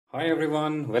Hi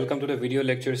everyone, welcome to the video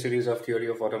lecture series of Theory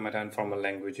of Automata and Formal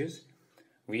Languages.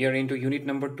 We are into unit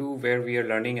number 2 where we are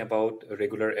learning about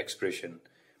regular expression.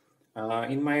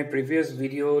 In my previous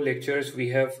video lectures, we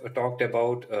have talked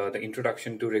about the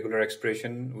introduction to regular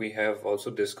expression. We have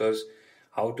also discussed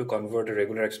how to convert a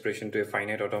regular expression to a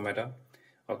finite automata.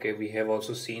 Okay, we have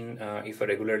also seen if a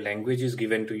regular language is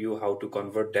given to you, how to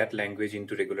convert that language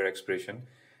into regular expression.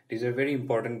 These are very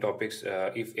important topics.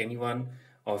 If anyone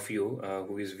of you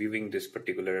who is viewing this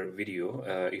particular video,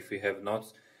 if you have not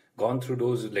gone through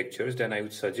those lectures, then I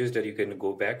would suggest that you can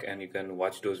go back and you can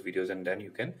watch those videos and then you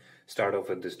can start off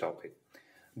with this topic.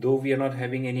 Though we are not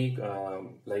having any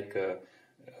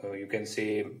you can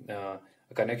say a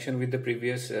connection with the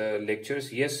previous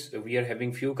lectures, yes, we are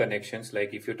having few connections.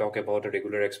 Like if you talk about a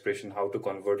regular expression, how to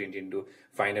convert it into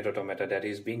finite automata, that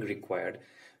is being required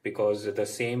because the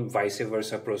same vice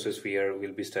versa process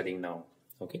will be studying now.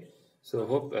 Okay. So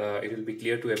hope it will be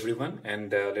clear to everyone,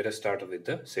 and let us start with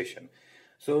the session.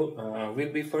 So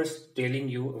we'll be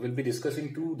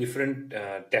discussing two different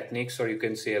techniques, or you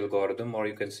can say algorithm, or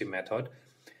you can say method,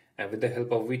 with the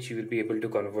help of which you will be able to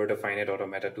convert a finite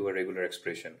automata to a regular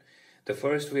expression. The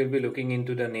first we'll be looking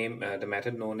into the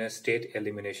method known as state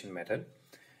elimination method.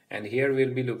 And here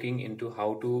we'll be looking into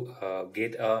how to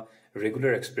get a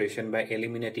regular expression by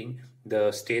eliminating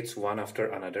the states one after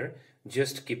another,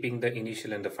 just keeping the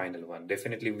initial and the final one.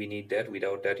 Definitely we need that.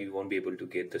 Without that, you won't be able to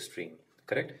get the string,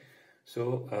 correct?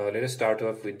 So let us start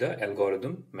off with the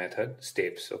algorithm method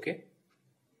steps, okay?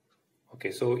 Okay,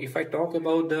 so if I talk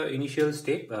about the initial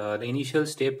step,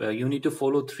 you need to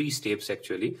follow 3 steps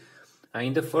actually.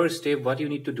 In the first step, what you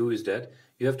need to do is that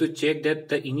you have to check that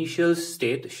the initial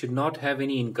state should not have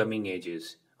any incoming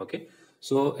edges. Okay.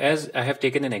 So as I have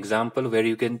taken an example where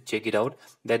you can check it out,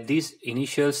 that this is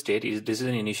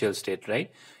an initial state,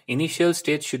 right? Initial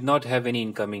state should not have any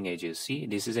incoming edges. See,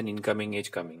 this is an incoming edge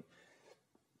coming.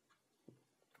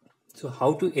 So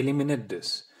how to eliminate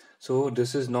this? So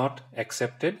this is not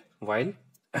accepted while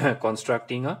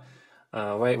constructing a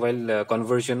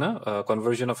conversion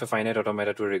of a finite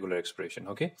automata to a regular expression.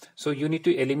 Okay, so you need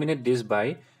to eliminate this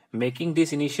by making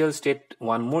this initial state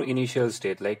one more initial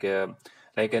state, like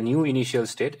a new initial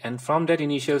state, and from that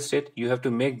initial state you have to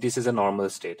make this as a normal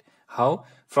state. How?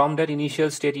 From that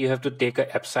initial state you have to take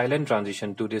a epsilon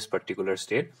transition to this particular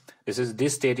state.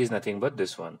 This state is nothing but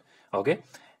this one. Okay,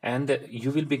 and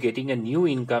you will be getting a new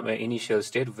initial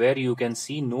state where you can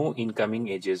see no incoming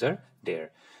edges are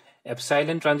there.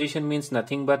 Epsilon transition means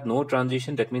nothing but no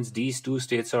transition. That means these two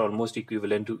states are almost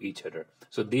equivalent to each other.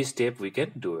 So this step we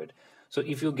can do it. So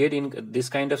if you get in this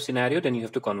kind of scenario, then you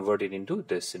have to convert it into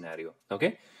this scenario.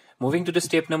 Okay. Moving to the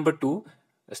step number 2.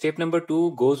 Step number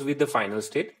 2 goes with the final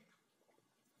state.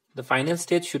 The final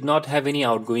state should not have any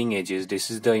outgoing edges. This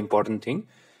is the important thing.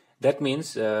 That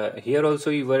means here also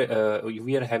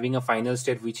we are having a final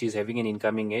state which is having an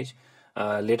incoming edge.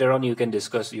 Later on you can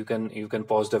discuss, you can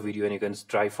pause the video and you can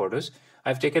try for this.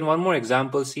 I've taken one more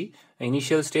example. See,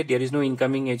 initial state, there is no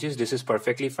incoming edges. This is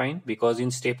perfectly fine because in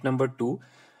step number 2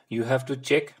 you have to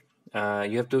check,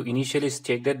 you have to initially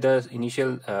check that the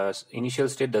initial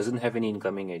state doesn't have any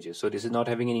incoming edges. So this is not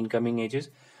having any incoming edges.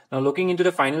 Now looking into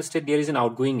the final state, there is an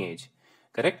outgoing edge,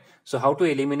 correct? So how to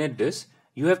eliminate this?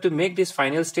 You have to make this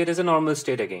final state as a normal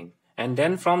state again. And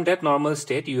then from that normal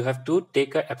state, you have to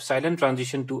take a epsilon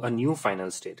transition to a new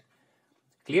final state.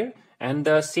 Clear? And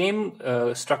the same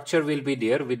structure will be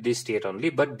there with this state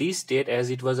only. But this state, as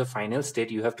it was a final state,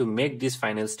 you have to make this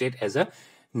final state as a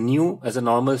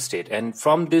normal state. And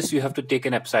from this, you have to take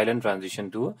an epsilon transition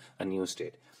to a new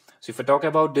state. So if I talk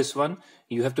about this one,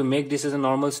 you have to make this as a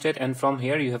normal state. And from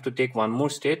here, you have to take one more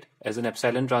state as an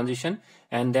epsilon transition.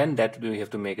 And then that we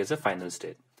have to make as a final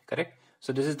state. Correct?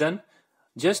 So this is done.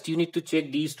 Just you need to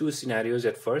check these two scenarios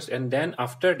at first, and then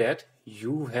after that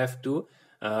you have to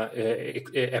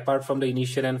apart from the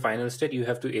initial and final state, you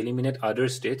have to eliminate other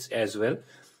states as well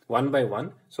one by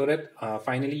one, so that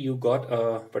finally you got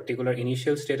a particular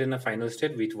initial state and a final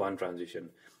state with one transition.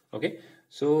 Okay,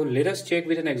 so let us check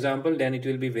with an example, then it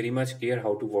will be very much clear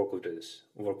how to work with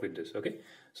this. Okay,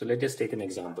 so let us take an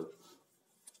example.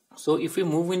 So if we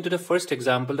move into the first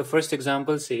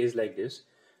example says like this.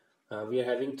 We are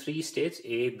having 3 states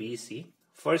A, B, C.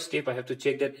 First step, I have to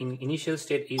check that initial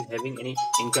state is having any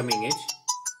incoming edge.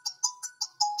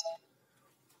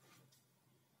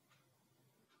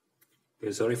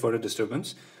 Okay, sorry for the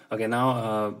disturbance. Okay,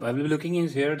 now I will be looking in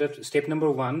here that step number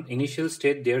 1, initial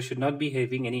state, there should not be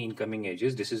having any incoming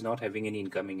edges. This is not having any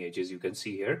incoming edges, you can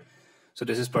see here. So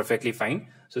this is perfectly fine.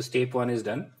 So step 1 is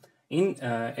done. In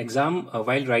exam,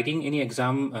 while writing any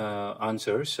exam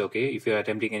answers, okay, if you're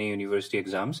attempting any university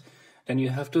exams, then you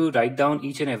have to write down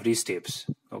each and every steps.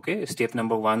 Okay, step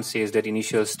number 1 says that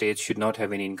initial state should not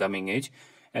have any incoming edge.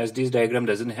 As this diagram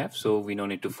doesn't have, so we don't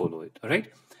need to follow it. All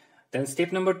right. Then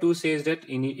step number 2 says that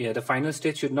the final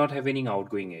state should not have any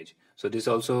outgoing edge. So this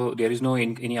also, there is no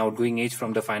any outgoing edge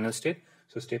from the final state.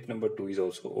 So step number 2 is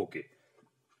also okay.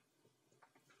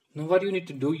 Now what you need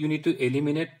to do, you need to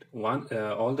eliminate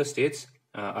all the states,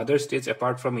 other states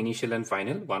apart from initial and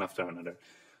final, one after another.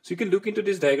 So you can look into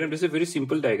this diagram. This is a very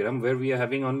simple diagram where we are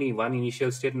having only one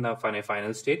initial state and a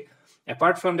final state.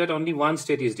 Apart from that, only one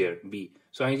state is there, B.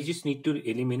 So I just need to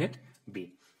eliminate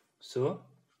B. So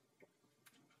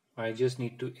I just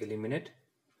need to eliminate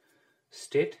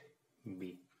state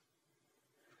B.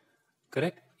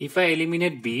 Correct? If I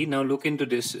eliminate B, now look into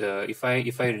this. If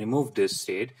I remove this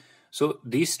state, so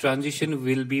this transition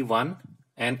will be 1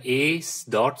 and A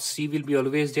dot C will be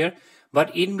always there.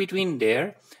 But in between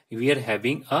there, we are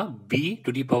having a B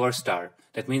to the power star.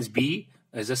 That means B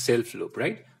is a self loop,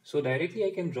 right? So directly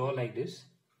I can draw like this.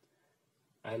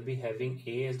 I'll be having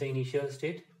A as the initial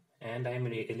state and I'm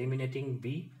eliminating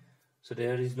B. So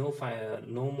there is no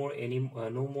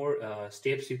more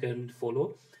steps you can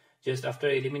follow. Just after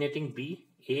eliminating B,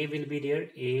 A will be there,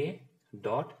 A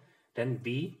dot, then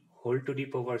B whole to the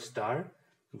power star,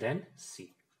 then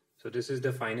C. So this is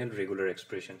the final regular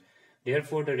expression.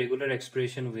 Therefore, the regular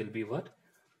expression will be what?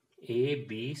 A,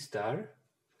 B star,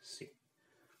 C.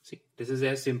 See, this is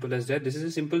as simple as that. This is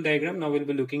a simple diagram. Now we'll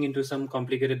be looking into some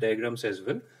complicated diagrams as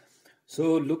well.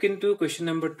 So look into question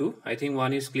number 2. I think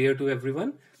one is clear to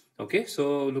everyone. Okay,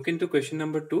 so look into question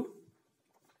number 2.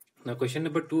 Now question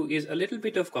number 2 is a little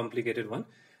bit of complicated one.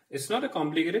 It's not a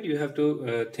complicated, you have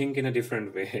to think in a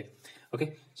different way.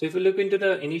 Okay, so if you look into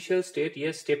the initial state,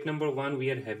 yes, step number 1 we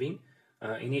are having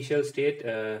initial state.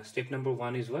 Step number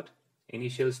 1 is what?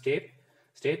 Initial state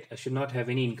should not have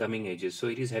any incoming edges. So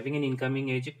it is having an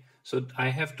incoming edge. So I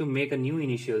have to make a new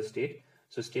initial state.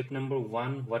 So step number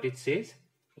 1, what it says?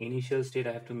 Initial state,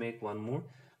 I have to make one more.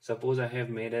 Suppose I have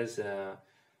made as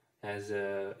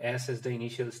S as the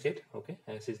initial state. Okay,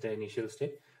 S is the initial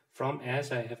state. From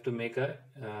S, I have to make a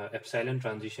epsilon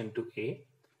transition to A.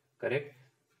 Correct?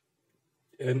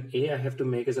 And A I have to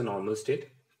make as a normal state.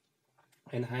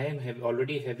 And I am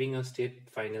already having a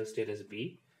final state as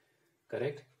B.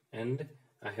 Correct? And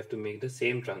I have to make the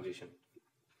same transition.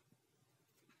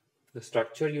 The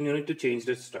structure, you need to change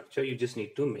the structure. You just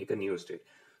need to make a new state.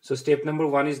 So step number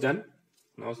 1 is done.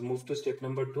 Now let's move to step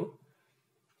number 2.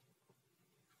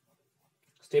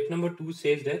 Step number 2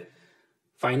 says that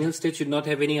final state should not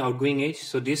have any outgoing edge.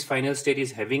 So this final state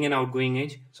is having an outgoing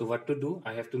edge. So what to do?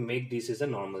 I have to make this as a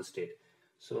normal state.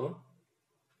 So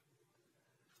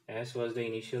S was the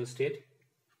initial state.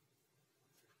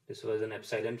 This was an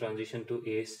epsilon transition to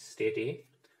A state A.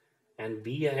 And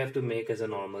B I have to make as a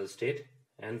normal state.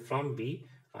 And from B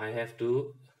I have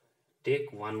to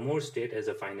take one more state as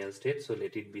a final state. So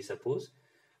let it be suppose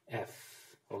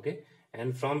F. Okay.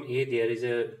 And from A there is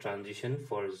a transition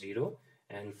for 0.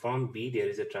 And from B there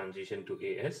is a transition to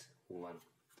A as 1.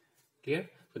 Clear?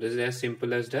 So this is as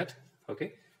simple as that.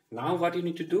 Okay. Now what you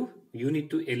need to do? You need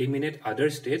to eliminate other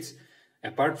states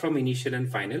apart from initial and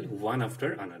final, one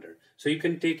after another. So you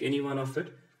can take any one of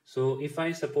it. So if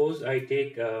I suppose I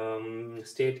take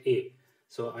state A.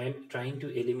 So I am trying to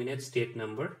eliminate state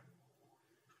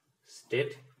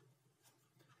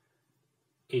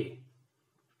A.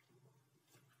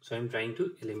 So I'm trying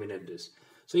to eliminate this.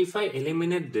 So if I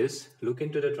eliminate this, look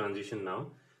into the transition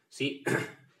now. See,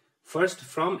 first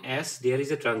from S there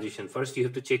is a transition. First you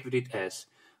have to check with it S.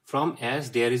 From S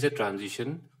there is a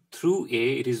transition. Through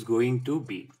A it is going to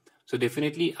B. So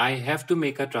definitely I have to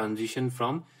make a transition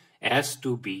from S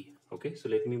to B. Okay, so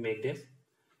let me make this.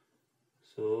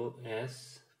 So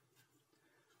S,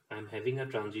 I'm having a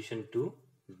transition to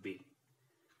B.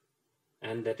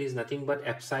 And that is nothing but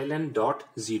epsilon dot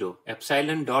 0.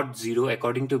 Epsilon dot 0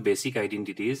 according to basic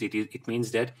identities, it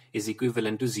means that is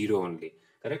equivalent to 0 only.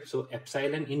 Correct? So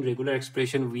epsilon in regular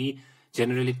expression we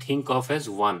generally think of as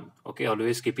 1. Okay,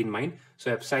 always keep in mind.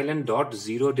 So epsilon dot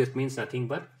 0, that means nothing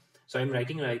but, so I'm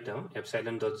writing right now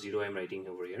epsilon dot 0 I'm writing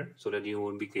over here so that you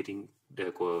won't be getting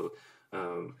the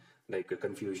like a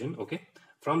confusion. Okay,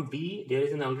 from B there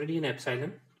is already an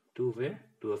epsilon to where?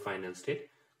 To a final state,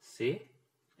 say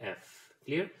F.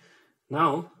 Clear?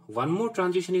 Now one more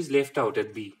transition is left out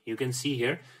at B. You can see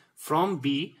here from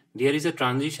B there is a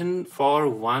transition for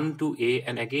 1 to A,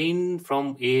 and again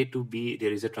from A to B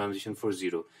there is a transition for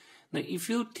 0. Now if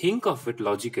you think of it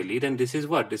logically, then this is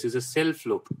what? This is a self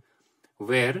loop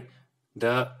where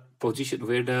the position,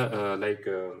 where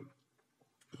the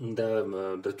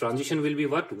transition will be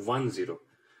what? 1 0.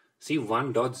 See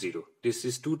 1.0. This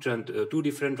is two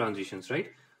different transitions,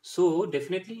 right? So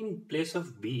definitely in place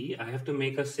of B, I have to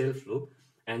make a self loop,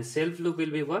 and self loop will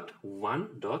be what?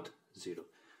 1.0.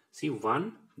 See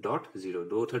 1.0.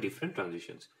 Both are different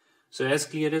transitions. So as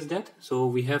clear as that. So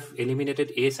we have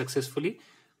eliminated A successfully.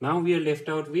 Now we are left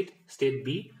out with state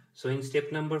B. So in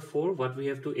step number 4, what we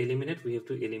have to eliminate? We have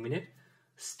to eliminate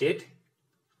state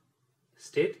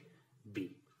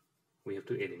B. We have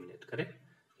to eliminate, correct?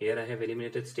 Here I have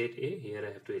eliminated state A, here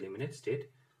I have to eliminate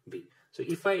state B. So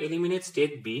if I eliminate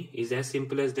state B, is as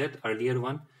simple as that earlier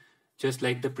one. Just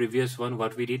like the previous one,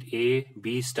 what we did, A,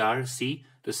 B star, C,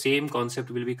 the same concept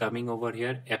will be coming over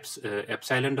here.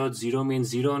 Epsilon dot 0 means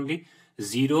 0 only.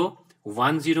 0,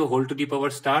 1, 0 whole to the power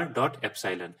star dot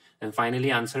epsilon. And finally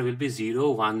answer will be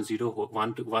 0, 1, 0,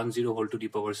 1, 0 whole to the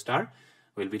power star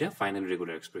will be the final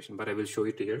regular expression. But I will show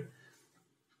it here.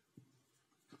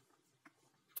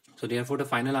 So therefore the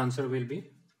final answer will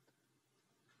be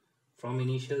from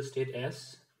initial state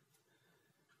S,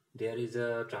 there is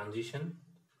a transition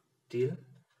till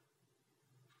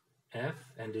F,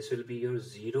 and this will be your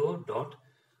 0.10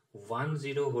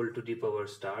 whole to the power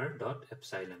star dot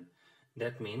epsilon.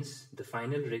 That means the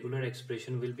final regular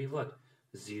expression will be what?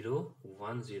 0,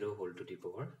 1, 0 whole to the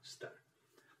power star.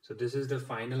 So this is the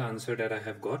final answer that I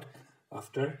have got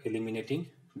after eliminating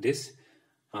this.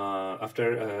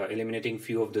 Eliminating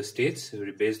few of the states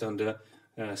based on the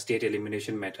state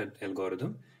elimination method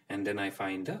algorithm, and then I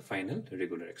find the final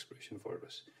regular expression for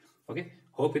us. Okay,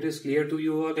 hope it is clear to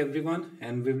you all, everyone,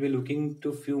 and we'll be looking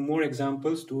to few more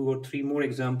examples, 2 or 3 more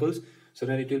examples, so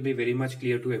that it will be very much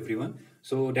clear to everyone.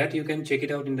 So that you can check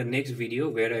it out in the next video,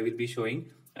 where I will be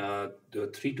showing the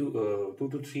 2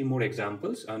 to 3 more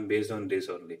examples and based on this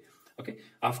only. Okay.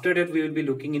 After that, we will be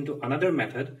looking into another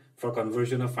method for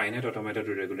conversion of finite automata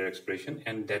to regular expression,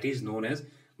 and that is known as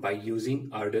by using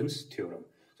Arden's theorem.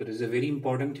 So this is a very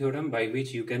important theorem by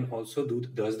which you can also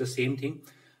does the same thing,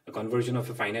 a conversion of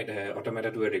a finite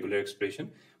automata to a regular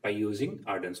expression by using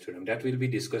Arden's theorem. That we'll be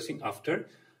discussing after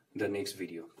the next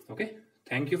video. Okay.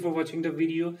 Thank you for watching the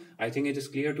video. I think it is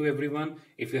clear to everyone.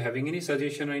 If you're having any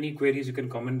suggestion or any queries, you can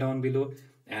comment down below,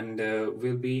 and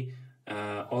we'll be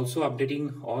also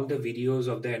updating all the videos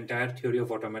of the entire theory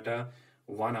of automata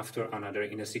one after another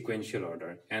in a sequential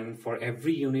order. And for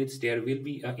every unit, there will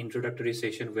be an introductory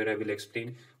session where I will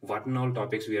explain what and all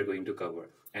topics we are going to cover,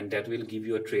 and that will give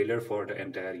you a trailer for the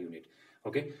entire unit.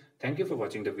 Okay, thank you for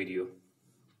watching the video.